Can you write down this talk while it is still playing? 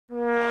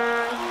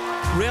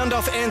Round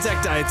off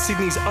Anzac Day at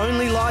Sydney's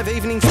only live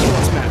evening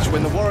sports match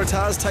when the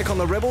Waratahs take on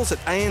the Rebels at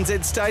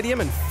ANZ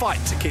Stadium and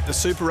fight to keep the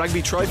Super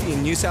Rugby trophy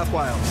in New South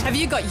Wales. Have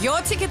you got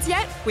your tickets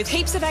yet? With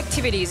heaps of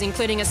activities,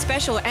 including a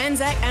special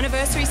Anzac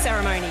anniversary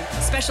ceremony,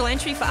 special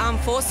entry for armed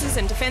forces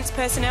and defence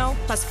personnel,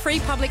 plus free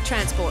public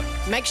transport.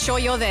 Make sure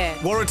you're there.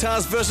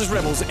 Waratahs versus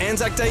Rebels,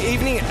 Anzac Day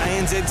evening at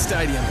ANZ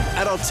Stadium.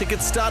 Adult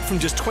tickets start from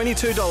just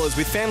 $22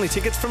 with family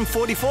tickets from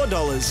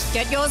 $44.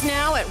 Get yours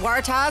now at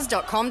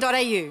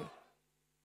waratahs.com.au.